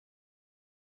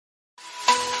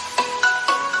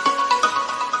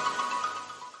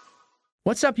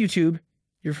What's up, YouTube?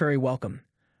 You're very welcome.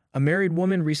 A married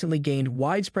woman recently gained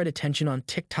widespread attention on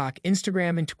TikTok,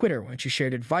 Instagram, and Twitter when she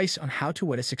shared advice on how to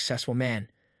wed a successful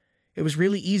man. It was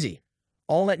really easy.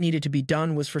 All that needed to be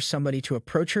done was for somebody to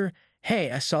approach her. Hey,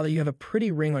 I saw that you have a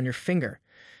pretty ring on your finger.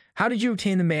 How did you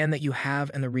obtain the man that you have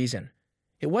and the reason?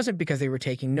 It wasn't because they were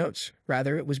taking notes.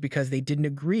 Rather, it was because they didn't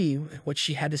agree with what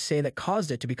she had to say that caused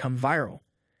it to become viral.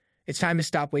 It's time to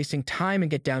stop wasting time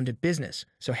and get down to business.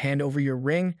 So hand over your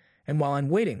ring, and while I'm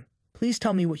waiting, please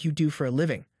tell me what you do for a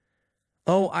living.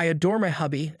 Oh, I adore my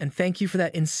hubby, and thank you for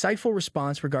that insightful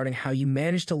response regarding how you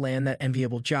managed to land that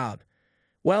enviable job.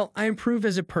 Well, I improved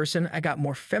as a person, I got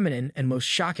more feminine, and most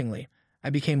shockingly,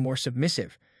 I became more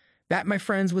submissive. That, my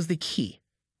friends, was the key.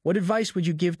 What advice would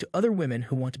you give to other women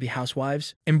who want to be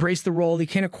housewives? Embrace the role. You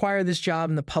can't acquire this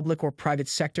job in the public or private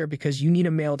sector because you need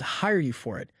a male to hire you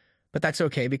for it. But that's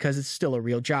okay because it's still a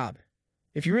real job.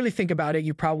 If you really think about it,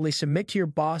 you probably submit to your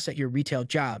boss at your retail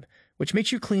job, which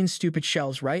makes you clean stupid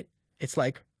shelves, right? It's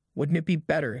like, wouldn't it be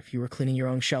better if you were cleaning your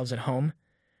own shelves at home?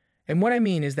 And what I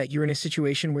mean is that you're in a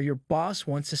situation where your boss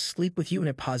wants to sleep with you in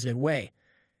a positive way.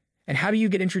 And how do you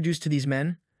get introduced to these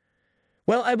men?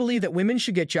 Well, I believe that women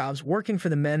should get jobs working for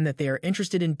the men that they are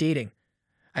interested in dating.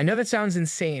 I know that sounds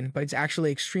insane, but it's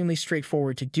actually extremely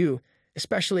straightforward to do,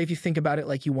 especially if you think about it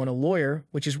like you want a lawyer,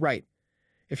 which is right.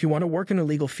 If you want to work in a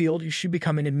legal field, you should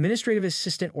become an administrative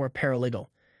assistant or a paralegal.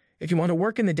 If you want to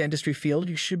work in the dentistry field,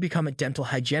 you should become a dental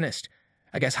hygienist.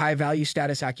 I guess high-value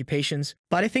status occupations.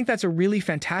 But I think that's a really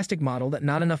fantastic model that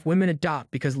not enough women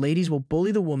adopt because ladies will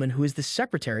bully the woman who is the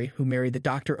secretary who married the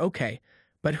doctor, okay,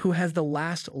 but who has the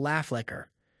last laugh like her.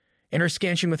 In her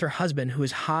scansion with her husband, who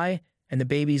is high, and the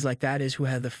babies like that is who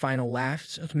have the final laugh.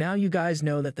 So now you guys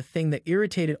know that the thing that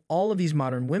irritated all of these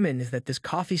modern women is that this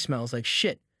coffee smells like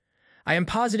shit. I am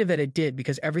positive that it did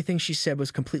because everything she said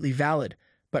was completely valid,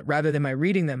 but rather than my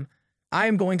reading them, I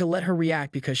am going to let her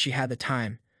react because she had the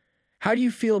time. How do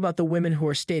you feel about the women who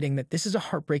are stating that this is a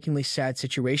heartbreakingly sad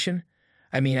situation?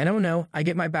 I mean, I don't know, I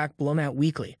get my back blown out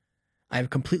weekly. I have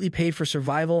completely paid for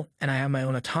survival, and I have my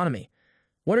own autonomy.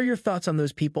 What are your thoughts on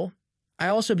those people? I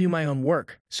also do my own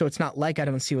work, so it's not like I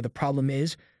don't see what the problem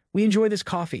is. We enjoy this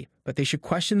coffee, but they should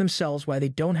question themselves why they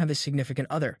don't have a significant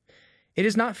other. It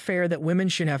is not fair that women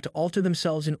should have to alter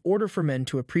themselves in order for men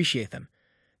to appreciate them.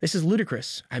 This is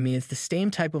ludicrous. I mean, it's the same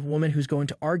type of woman who's going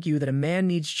to argue that a man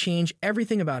needs to change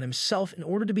everything about himself in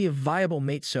order to be a viable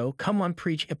mate. So, come on,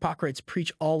 preach, hypocrites,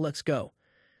 preach all, let's go.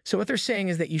 So what they're saying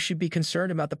is that you should be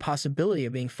concerned about the possibility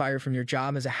of being fired from your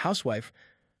job as a housewife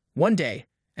one day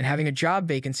and having a job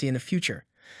vacancy in the future.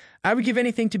 I would give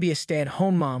anything to be a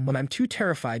stay-at-home mom when I'm too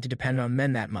terrified to depend on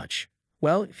men that much.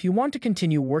 Well, if you want to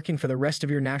continue working for the rest of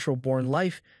your natural-born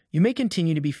life, you may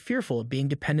continue to be fearful of being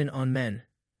dependent on men.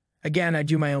 Again, I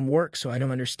do my own work, so I don't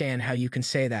understand how you can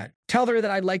say that. Tell her that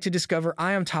I'd like to discover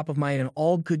I am top of mind and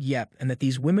all good yep, and that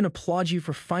these women applaud you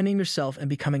for finding yourself and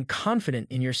becoming confident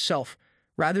in yourself,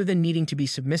 rather than needing to be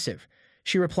submissive.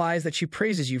 She replies that she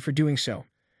praises you for doing so.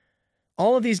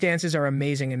 All of these dances are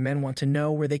amazing and men want to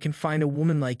know where they can find a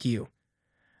woman like you.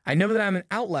 I know that I'm an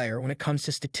outlier when it comes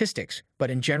to statistics,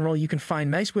 but in general you can find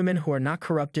nice women who are not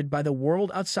corrupted by the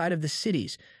world outside of the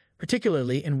cities,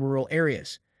 particularly in rural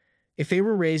areas. If they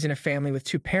were raised in a family with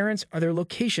two parents, are there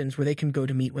locations where they can go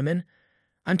to meet women?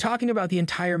 I'm talking about the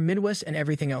entire Midwest and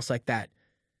everything else like that.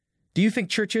 Do you think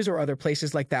churches or other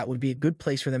places like that would be a good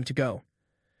place for them to go?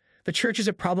 The church is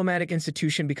a problematic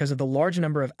institution because of the large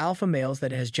number of alpha males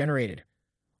that it has generated.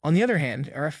 On the other hand,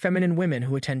 there are feminine women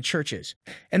who attend churches,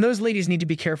 and those ladies need to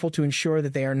be careful to ensure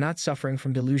that they are not suffering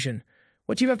from delusion.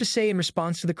 What do you have to say in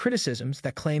response to the criticisms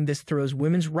that claim this throws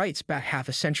women's rights back half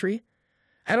a century?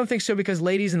 I don't think so because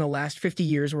ladies in the last 50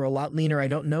 years were a lot leaner. I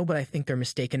don't know, but I think they're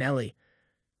mistaken, Ellie.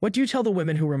 What do you tell the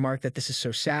women who remark that this is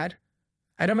so sad?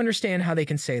 I don't understand how they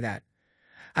can say that.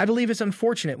 I believe it's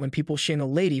unfortunate when people shame a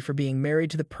lady for being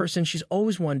married to the person she's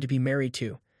always wanted to be married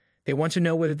to. They want to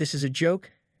know whether this is a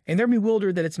joke, and they're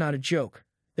bewildered that it's not a joke.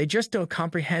 They just don't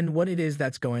comprehend what it is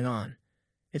that's going on.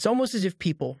 It's almost as if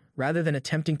people, rather than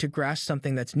attempting to grasp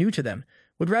something that's new to them,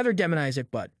 would rather demonize it,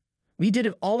 but we did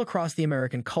it all across the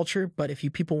American culture, but if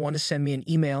you people want to send me an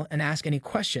email and ask any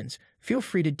questions, feel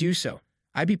free to do so.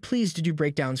 I'd be pleased to do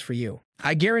breakdowns for you.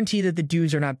 I guarantee that the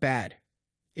dudes are not bad.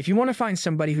 If you want to find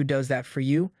somebody who does that for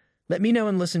you, let me know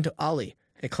and listen to Ali.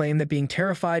 They claim that being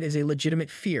terrified is a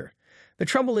legitimate fear. The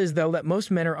trouble is, though, that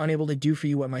most men are unable to do for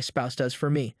you what my spouse does for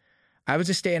me. I was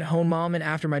a stay-at-home mom, and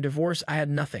after my divorce, I had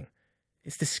nothing.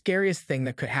 It's the scariest thing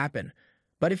that could happen.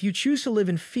 But if you choose to live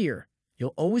in fear,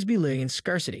 you'll always be living in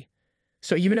scarcity.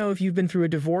 So even though if you've been through a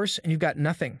divorce and you've got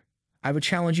nothing, I would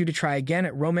challenge you to try again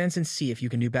at romance and see if you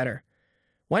can do better.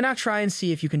 Why not try and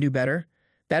see if you can do better?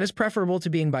 That is preferable to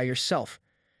being by yourself.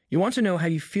 You want to know how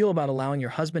you feel about allowing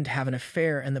your husband to have an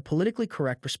affair, and the politically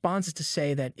correct response is to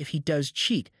say that if he does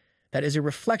cheat, that is a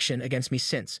reflection against me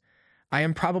since I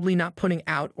am probably not putting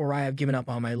out or I have given up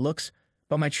on my looks,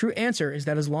 but my true answer is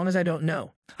that as long as I don't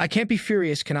know. I can't be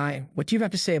furious, can I? What do you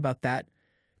have to say about that?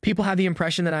 People have the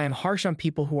impression that I am harsh on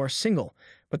people who are single,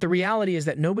 but the reality is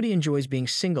that nobody enjoys being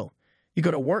single. You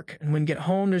go to work, and when you get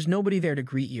home, there's nobody there to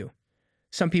greet you.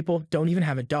 Some people don't even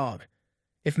have a dog.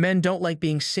 If men don't like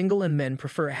being single and men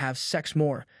prefer to have sex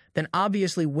more, then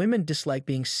obviously women dislike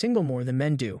being single more than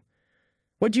men do.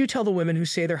 What do you tell the women who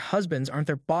say their husbands aren't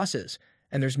their bosses,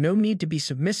 and there's no need to be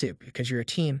submissive because you're a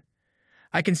team?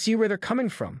 I can see where they're coming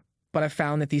from, but I've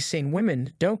found that these same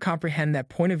women don't comprehend that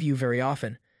point of view very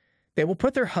often. They will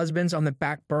put their husbands on the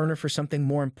back burner for something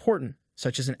more important,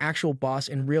 such as an actual boss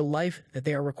in real life that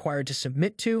they are required to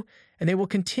submit to, and they will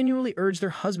continually urge their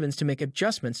husbands to make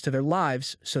adjustments to their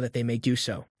lives so that they may do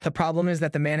so. The problem is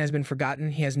that the man has been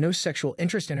forgotten, he has no sexual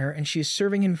interest in her, and she is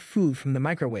serving him food from the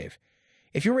microwave.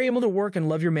 If you're able to work and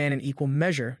love your man in equal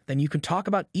measure, then you can talk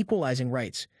about equalizing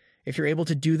rights. If you're able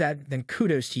to do that, then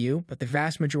kudos to you, but the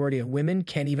vast majority of women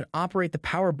can't even operate the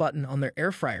power button on their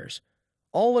air fryers.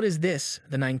 All what is this,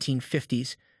 the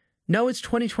 1950s? No, it's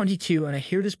 2022, and I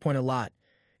hear this point a lot.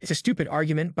 It's a stupid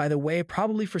argument, by the way,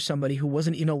 probably for somebody who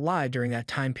wasn't even alive during that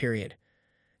time period.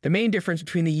 The main difference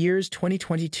between the years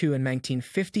 2022 and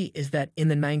 1950 is that in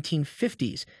the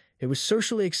 1950s, it was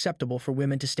socially acceptable for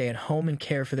women to stay at home and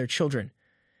care for their children.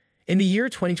 In the year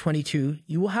 2022,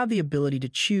 you will have the ability to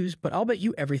choose, but I'll bet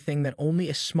you everything that only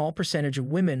a small percentage of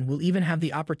women will even have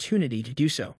the opportunity to do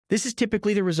so. This is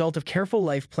typically the result of careful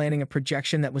life planning, a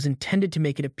projection that was intended to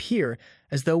make it appear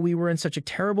as though we were in such a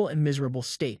terrible and miserable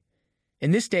state.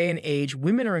 In this day and age,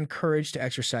 women are encouraged to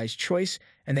exercise choice,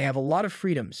 and they have a lot of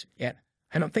freedoms, yet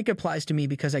I don't think it applies to me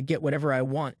because I get whatever I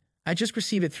want. I just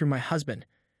receive it through my husband.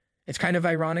 It's kind of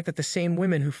ironic that the same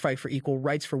women who fight for equal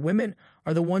rights for women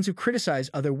are the ones who criticize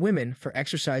other women for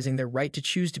exercising their right to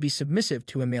choose to be submissive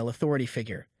to a male authority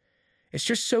figure. It's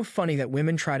just so funny that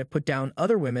women try to put down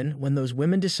other women when those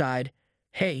women decide,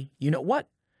 hey, you know what?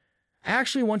 I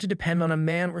actually want to depend on a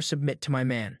man or submit to my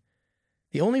man.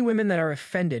 The only women that are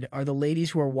offended are the ladies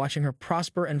who are watching her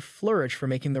prosper and flourish for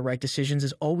making the right decisions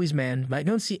as always man, but I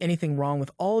don't see anything wrong with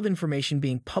all of information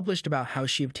being published about how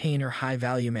she obtained her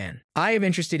high-value man. I am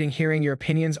interested in hearing your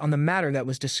opinions on the matter that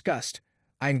was discussed.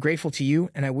 I am grateful to you,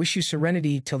 and I wish you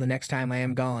serenity till the next time I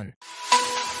am gone.